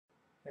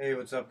Hey,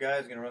 what's up,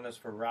 guys? Gonna run this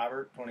for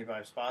Robert.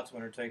 25 spots.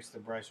 Winner takes the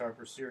Bryce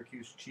Harper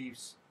Syracuse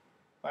Chiefs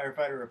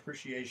Firefighter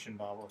Appreciation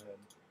bobblehead.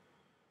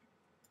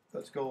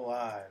 Let's go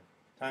live.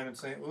 Time in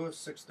St. Louis,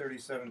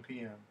 6:37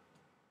 p.m.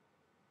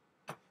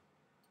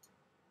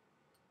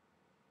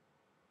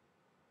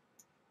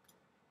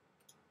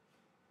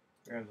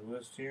 Grab the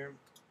list here.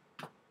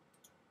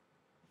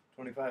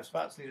 25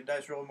 spots. Need a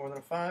dice roll more than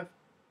a 5.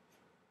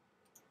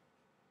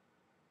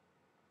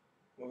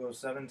 We'll go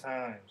 7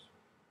 times.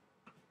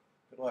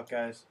 Good luck,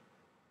 guys.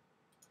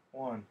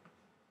 1.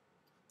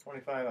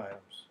 25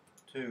 items.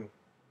 2.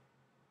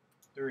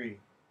 3.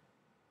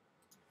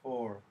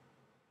 4.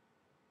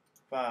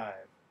 5.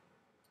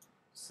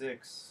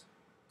 6.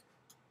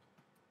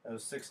 That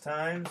was 6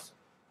 times.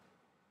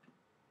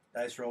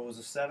 Dice roll was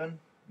a 7.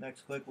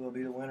 Next click will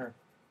be the winner.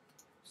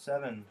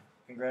 7.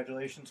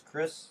 Congratulations,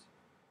 Chris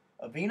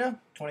Avina.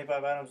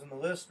 25 items on the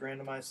list.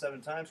 Randomized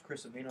 7 times.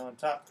 Chris Avina on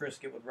top. Chris,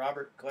 get with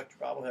Robert. Collect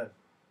your bobblehead.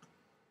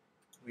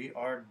 We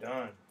are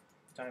done.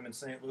 Time in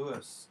St.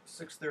 Louis,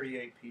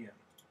 6:38 p.m.